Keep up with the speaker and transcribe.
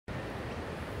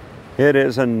It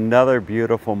is another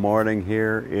beautiful morning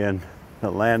here in the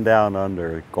land down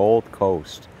under, Gold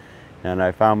Coast. And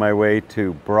I found my way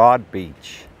to Broad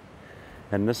Beach.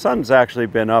 And the sun's actually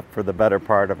been up for the better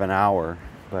part of an hour,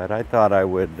 but I thought I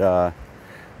would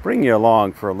bring you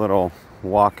along for a little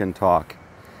walk and talk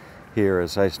here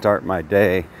as I start my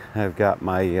day. I've got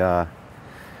my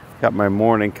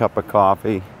morning cup of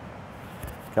coffee,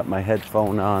 got my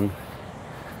headphone on,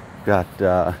 got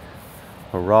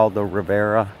Geraldo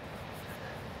Rivera's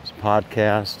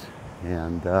podcast,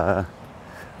 and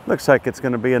looks like it's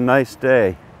going to be a nice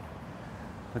day.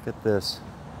 Look at this.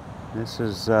 This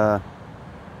is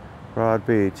Broad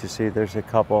Beach. You see there's a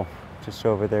couple just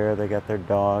over there. They got their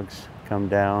dogs come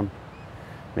down,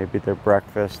 maybe their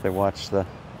breakfast. They watch the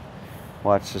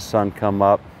sun come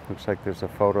up. Looks like there's a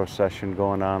photo session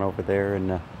going on over there in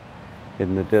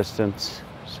the distance.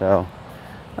 So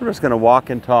I'm just going to walk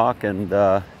and talk and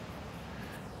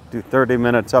do 30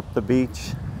 minutes up the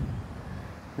beach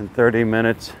and 30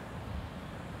 minutes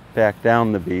back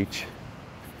down the beach.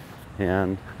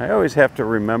 And I always have to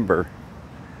remember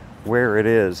where it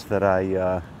is that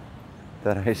I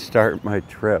start my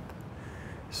trip.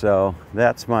 So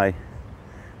that's my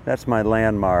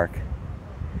landmark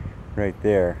right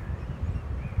there.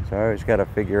 So I always got to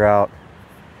figure out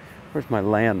where's my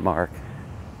landmark,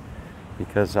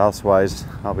 because otherwise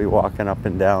I'll be walking up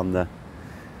and down the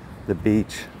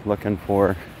beach looking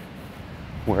for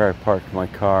where I parked my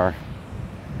car.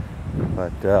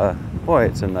 But boy,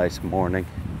 it's a nice morning.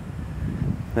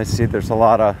 I see there's a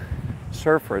lot of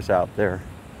surfers out there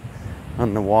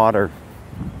on the water.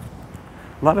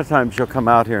 A lot of times you'll come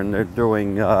out here and they're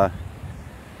doing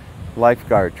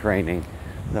lifeguard training.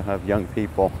 They'll have young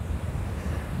people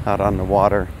out on the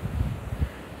water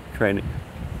training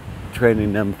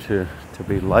them to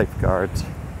be lifeguards.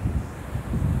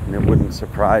 And it wouldn't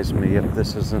surprise me if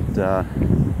this isn't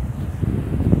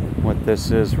what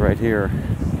this is right here.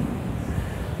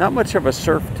 Not much of a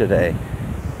surf today.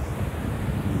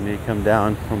 You come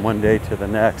down from one day to the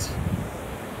next,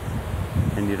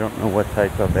 and you don't know what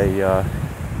type of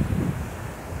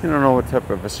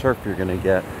a surf you're going to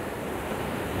get.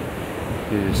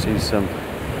 You see some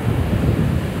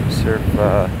surf.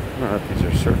 I don't know if these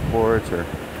are surfboards or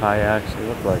kayaks. They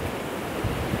look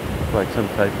like some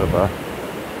type of a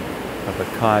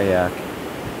kayak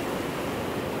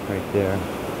right there.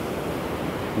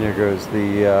 And there goes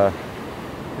the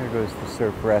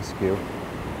surf rescue.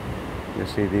 You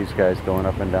see these guys going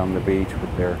up and down the beach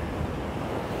with their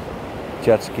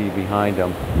jet ski behind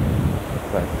them.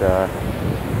 But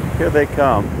here they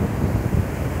come.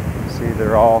 See,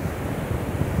 they're all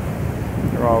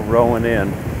rowing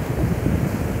in.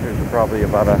 There's probably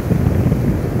about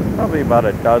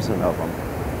a dozen of them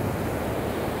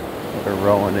that are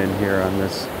rowing in here on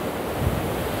this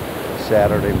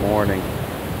Saturday morning.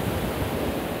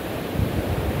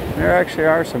 There actually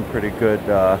are some pretty good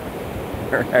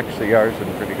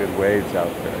waves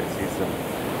out there. I see some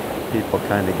people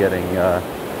kind of getting a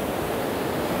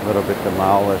little bit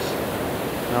demolished.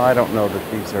 Now, I don't know that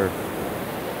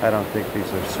I don't think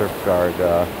these are surf guard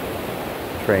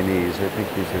trainees. I think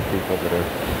these are people that are,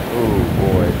 oh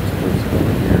boy, this person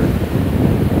over here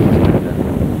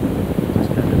just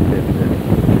kind of dipped it.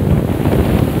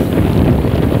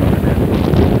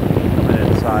 Coming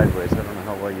in sideways. I don't know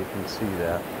how well you can see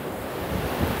that.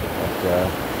 But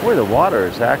boy, the water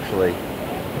is actually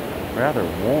rather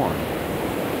warm.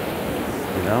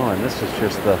 You know, and this is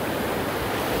just the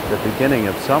beginning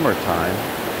of summertime.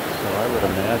 So I would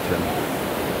imagine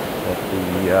that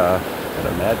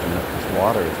this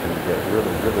water is going to get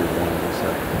really, really warm as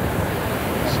the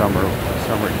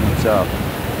summer heats up.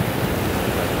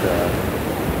 But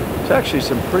there's actually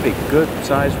some pretty good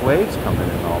sized waves coming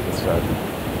in all of a sudden.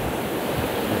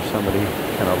 There's somebody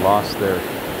kind of lost their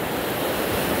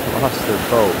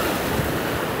boat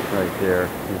right there.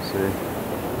 You see,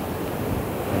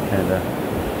 they kind of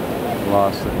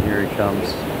lost it. Here he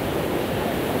comes.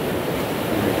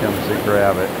 Here he comes to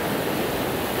grab it.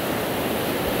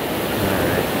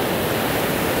 Alright.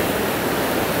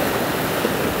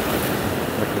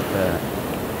 Look at that.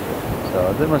 So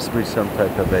there must be some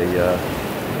type of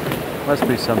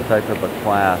a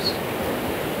class.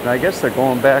 And I guess they're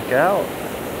going back out.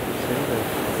 See,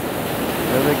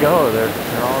 there they go.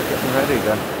 They're all getting ready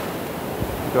to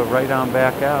go right on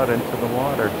back out into the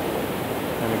water.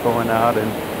 Kind of going out in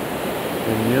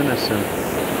unison.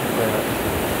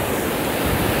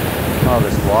 Oh,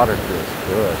 this water feels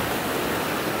good.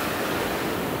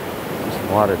 This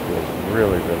water feels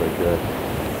really, really good.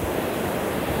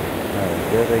 All right,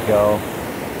 there they go.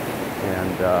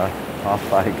 And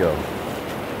off I go.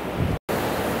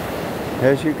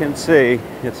 As you can see,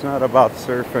 it's not about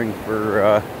surfing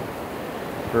for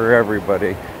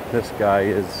everybody. This guy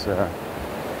is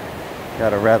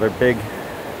got a rather big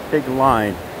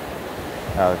line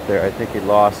out there. I think he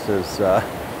lost his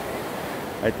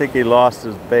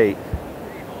bait,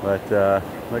 but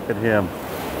look at him.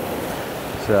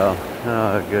 So,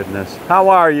 oh goodness. How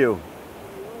are you?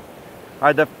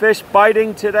 Are the fish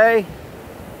biting today?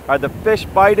 Are the fish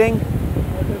biting?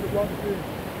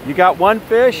 You got one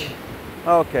fish?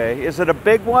 Okay. Is it a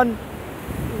big one?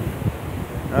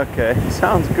 Okay.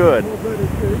 Sounds good.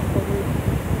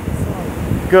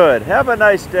 Good. Have a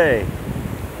nice day.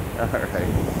 All right.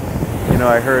 You know,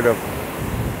 I heard of...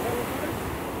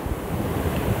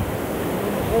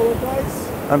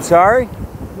 I'm sorry?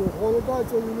 You're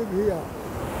Holocaust or you live here?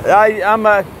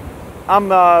 I'm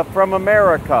from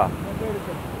America.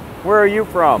 Where are you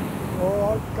from?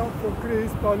 Oh, I come from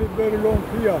Greece, but I live very long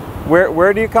here.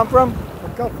 Where do you come from? I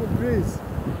come from Greece.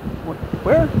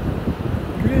 Where?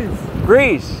 Greece.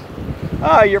 Greece.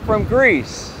 Ah, you're from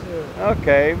Greece. Yeah.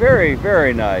 Okay, very,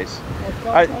 very nice.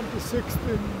 I come 96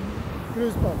 in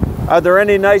Brisbane. Are there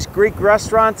any nice Greek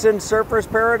restaurants in Surfers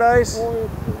Paradise? Oh, in the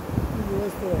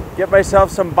restaurant. Get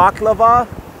myself some baklava. Oh,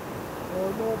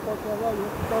 no, baklava, you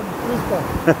have to come to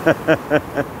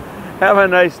Brisbane. Have a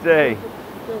nice day.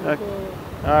 Okay.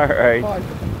 All right. Bye.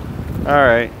 All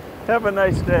right. Have a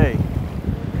nice day.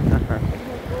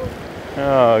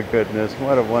 Oh goodness,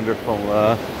 what a wonderful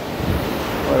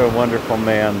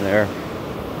man there.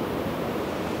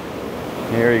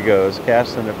 Here he goes,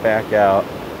 casting it back out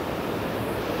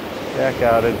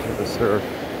into the surf.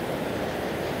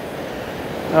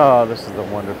 Oh, this is a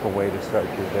wonderful way to start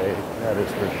your day, that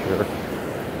is for sure.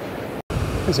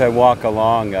 As I walk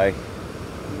along, I'm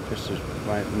just as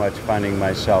much finding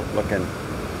myself looking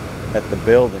at the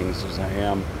buildings as I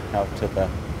am out to the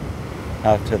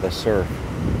surf.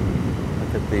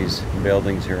 Look at these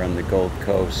buildings here on the Gold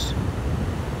Coast.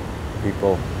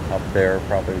 People up there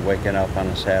probably waking up on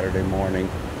a Saturday morning,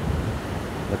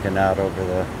 looking out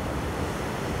over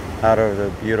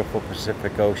the beautiful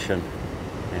Pacific Ocean,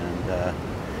 and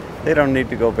they don't need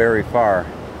to go very far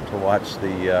to watch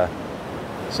the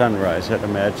sunrise. I'd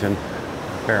imagine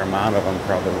a fair amount of them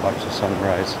probably watch the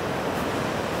sunrise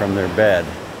from their bed,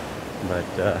 but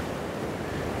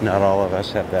not all of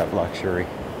us have that luxury.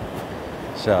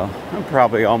 So I'm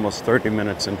probably almost 30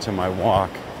 minutes into my walk,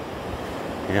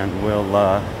 and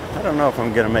I don't know if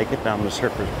I'm going to make it down to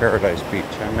Surfers Paradise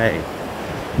Beach. I may.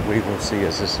 We will see,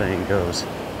 as the saying goes.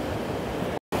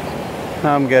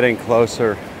 I'm getting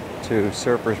closer to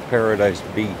Surfers Paradise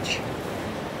Beach,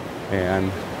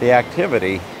 and the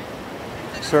activity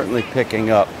is certainly picking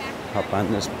up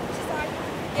on this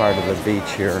part of the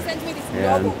beach here.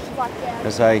 And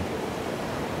as I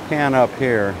pan up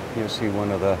here, you'll see one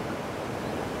of the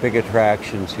big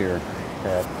attractions here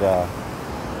at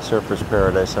Surfers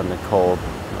Paradise on the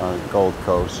Gold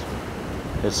Coast.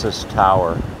 It's this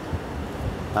tower,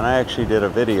 and I actually did a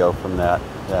video from that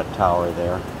tower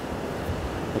there. I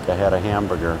think I had a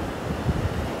hamburger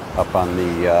up on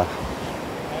the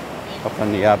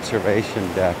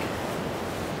observation deck.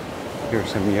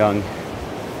 Here's some young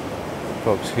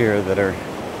folks here that are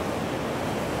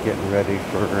getting ready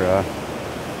for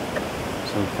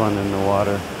some fun in the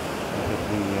water.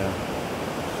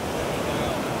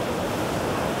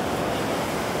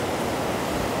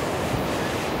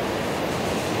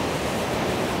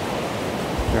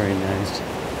 Very nice.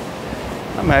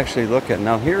 I'm actually looking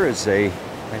now. Here is I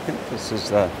think this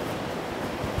is a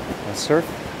surf.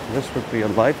 This would be a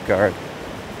lifeguard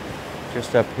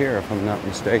just up here, if I'm not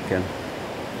mistaken.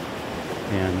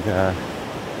 And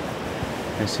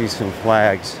I see some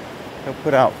flags. They'll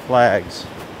put out flags,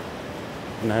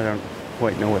 and I don't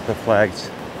quite know what the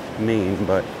flags mean,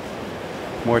 but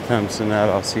more times than not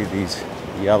I'll see these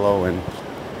yellow and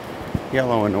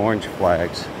orange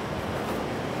flags.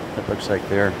 It looks like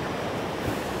they're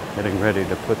getting ready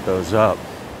to put those up.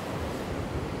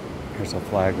 There's a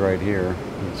flag right here.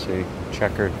 You see,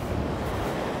 checkered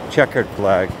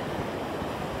flag.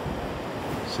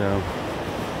 So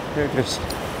they're just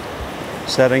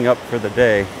setting up for the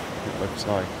day, it looks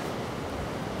like.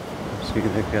 See,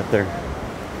 they've got their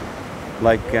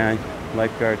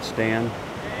lifeguard stand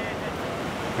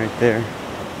right there.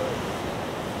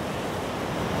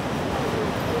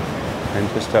 And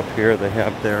just up here they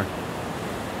have their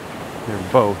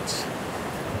boats.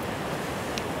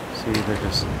 See, they're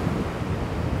just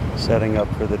setting up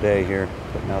for the day here,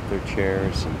 putting out their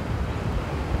chairs and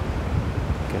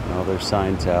getting all their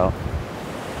signs out.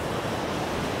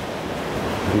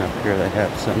 And up here they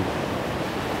have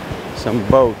some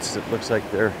boats that looks like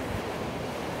they're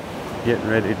getting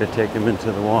ready to take them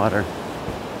into the water.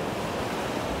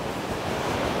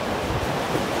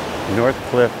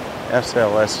 Northcliffe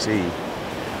SLSC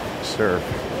Surf,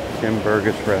 Tim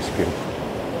Burgess Rescue.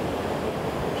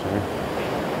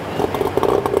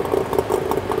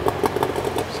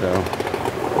 So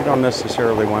you don't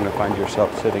necessarily want to find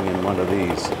yourself sitting in one of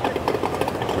these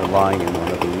or lying in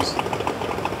one of these.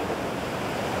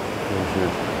 There's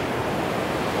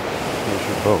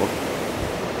your boat.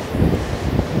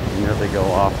 And there they go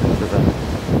off into the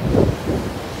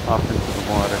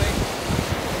water.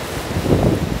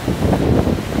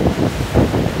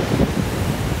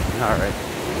 All right.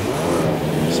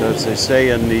 So as they say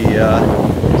in the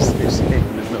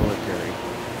military,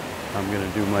 I'm going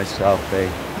to do myself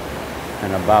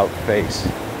an about face,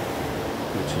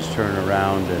 which is turn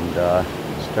around and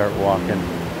start walking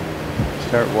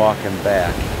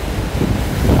back.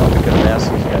 I'm going to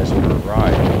ask these guys for a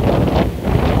ride.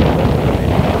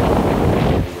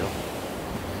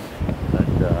 But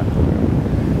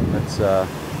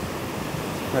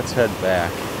let's head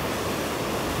back.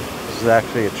 This is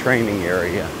actually a training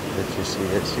area that you see.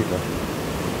 I see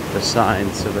the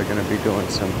signs, so they're going to be doing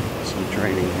some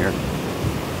training here.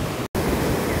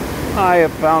 I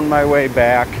have found my way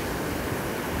back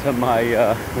to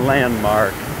my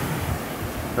landmark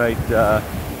right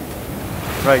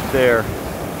there,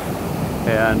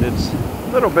 and it's a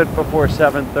little bit before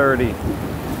 7:30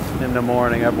 in the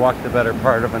morning. I've walked the better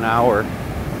part of an hour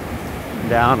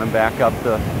down and back up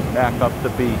the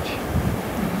beach,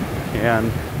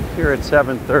 and here at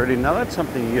 7:30. Now that's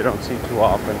something you don't see too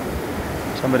often.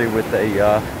 Somebody with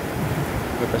a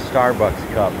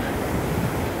Starbucks cup.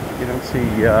 You don't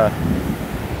see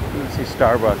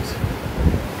Starbucks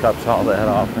cups all that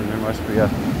often. There must be a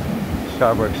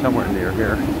Starbucks somewhere near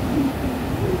here.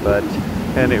 But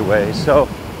anyway, so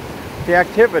the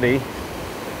activity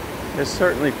is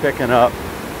certainly picking up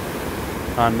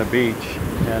on the beach,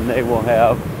 and they will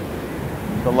have,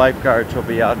 the lifeguards will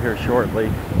be out here shortly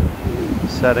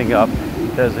setting up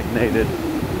designated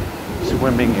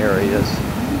swimming areas.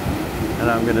 And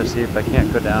I'm going to see if I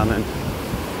can't go down and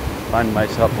find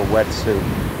myself a wetsuit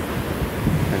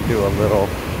and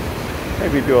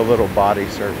maybe do a little body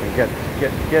surfing,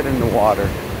 get in the water.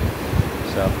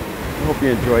 So I hope you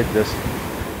enjoyed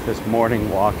this morning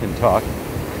walk and talk.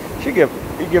 Should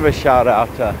give a shout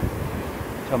out to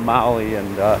Molly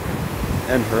and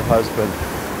her husband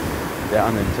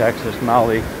down in Texas.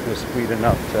 Molly was sweet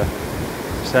enough to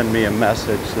send me a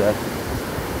message that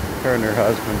her and her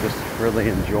husband just really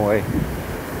enjoy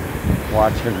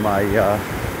watching my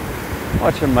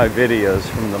videos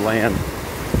from the land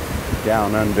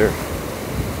down under.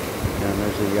 And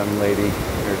there's a young lady,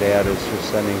 her dad is just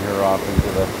sending her off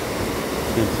into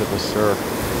the surf.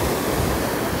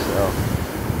 So,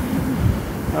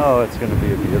 oh, it's going to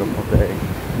be a beautiful day.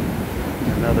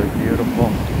 Another beautiful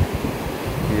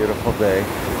day.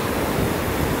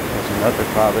 There's another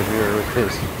father here with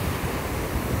his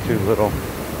two little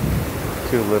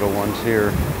ones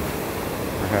here,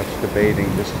 perhaps debating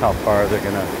just how far they're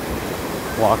going to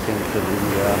walk into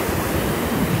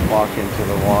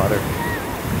the water.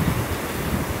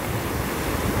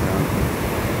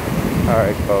 All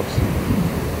right, folks,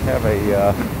 have a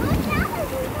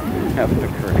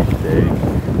great day.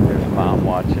 There's Mom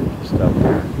watching stuff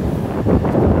here.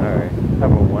 All right,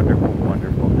 have a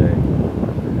wonderful day.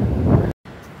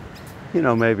 You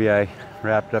know, maybe I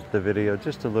wrapped up the video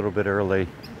just a little bit early,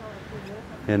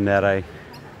 in that I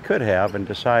could have and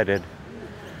decided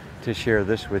to share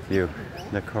this with you.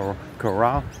 The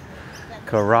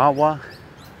Karawa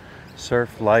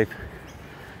Surf Life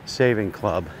Saving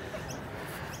Club.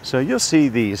 So you'll see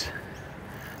these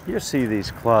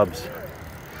clubs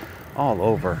all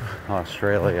over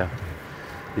Australia,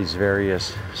 these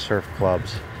various surf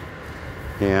clubs.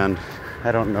 And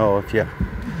I don't know if you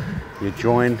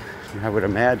join, I would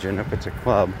imagine if it's a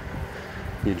club,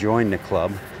 you join the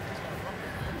club.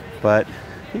 But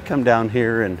you come down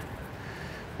here and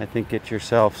I think get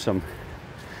yourself some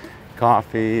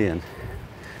coffee and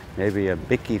maybe a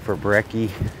bicky for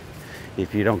brekkie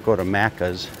if you don't go to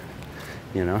Macca's,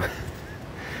 you know.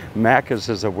 Macca's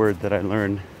is a word that I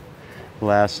learned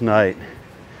last night,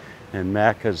 and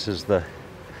Macca's is the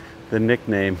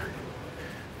nickname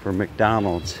for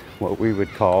McDonald's, what we would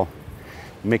call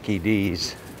Mickey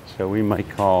D's. So we might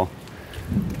call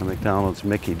a McDonald's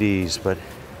Mickey D's, but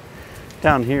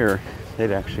down here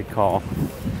they'd actually call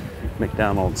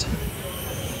McDonald's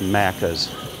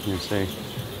Macca's. You see,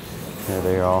 there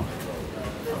they all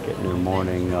getting their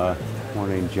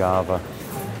morning Java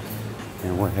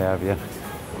and what have you.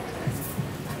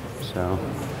 So,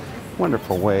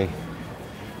 wonderful way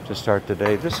to start the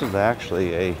day. This is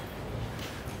actually a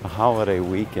holiday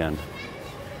weekend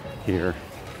here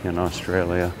in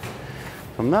Australia.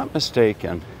 I'm not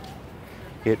mistaken,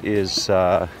 it is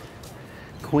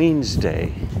Queen's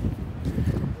Day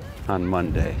on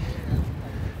Monday.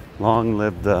 Long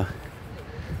live the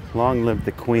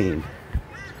Queen.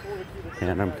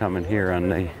 And I'm coming here on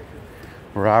the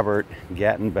Robert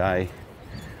Gatenby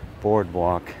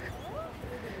Boardwalk,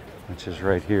 which is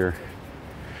right here.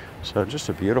 So just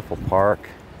a beautiful park.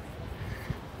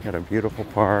 Got a beautiful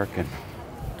park, and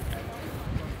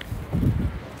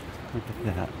look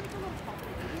at that.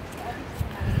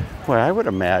 Well, I would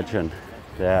imagine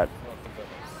that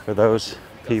for those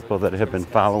people that have been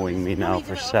following me now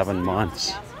for 7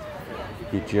 months,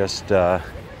 you just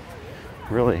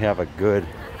really have a good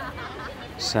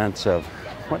sense of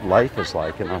what life is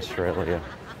like in Australia.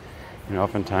 You know,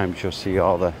 oftentimes you'll see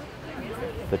all the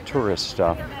tourist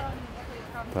stuff,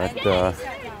 but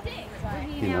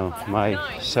you know,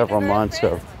 my several months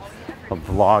of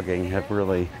vlogging have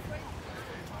really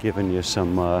given you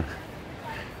some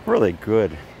really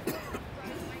good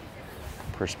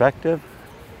perspective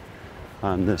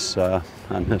on this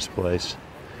place.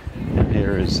 And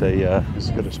here is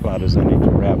as good a spot as any to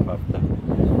wrap up the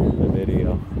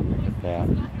video. Look at that.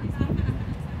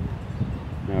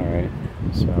 All right,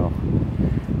 so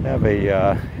have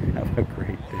a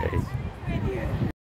great day.